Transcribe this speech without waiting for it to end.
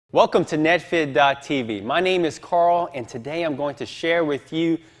Welcome to NetFit.tv. My name is Carl, and today I'm going to share with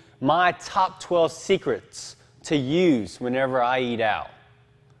you my top 12 secrets to use whenever I eat out.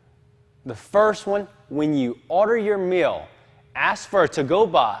 The first one, when you order your meal, ask for a to-go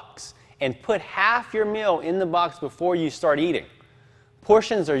box and put half your meal in the box before you start eating.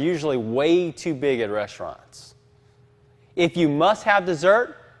 Portions are usually way too big at restaurants. If you must have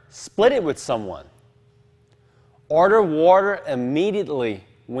dessert, split it with someone. Order water immediately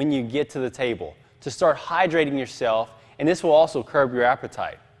when you get to the table to start hydrating yourself, and this will also curb your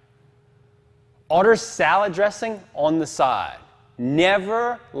appetite. Order salad dressing on the side.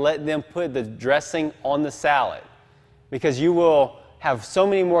 Never let them put the dressing on the salad because you will have so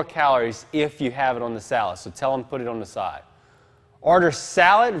many more calories if you have it on the salad, so tell them to put it on the side. Order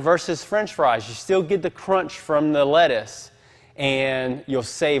salad versus French fries. You still get the crunch from the lettuce and you'll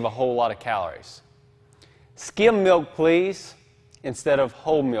save a whole lot of calories. Skim milk, please, instead of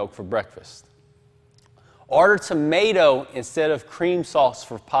whole milk for breakfast. Order tomato instead of cream sauce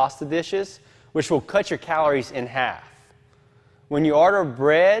for pasta dishes, which will cut your calories in half. When you order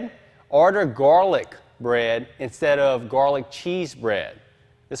bread, order garlic bread instead of garlic cheese bread.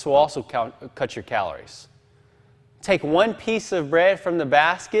 This will also cut your calories. Take one piece of bread from the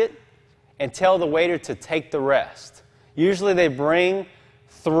basket and tell the waiter to take the rest. Usually they bring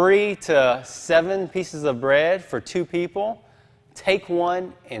 3 to 7 pieces of bread for 2 people. Take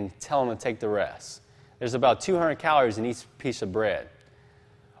one and tell them to take the rest. There's about 200 calories in each piece of bread.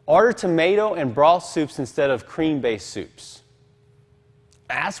 Order tomato and broth soups instead of cream-based soups.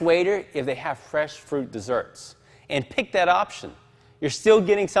 Ask waiter if they have fresh fruit desserts and pick that option. You're still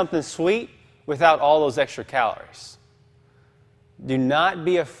getting something sweet without all those extra calories. Do not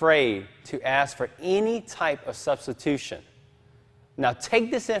be afraid to ask for any type of substitution. Now take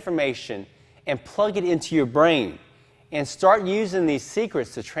this information and plug it into your brain and start using these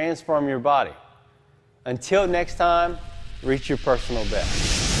secrets to transform your body. Until next time, reach your personal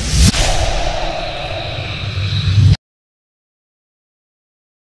best.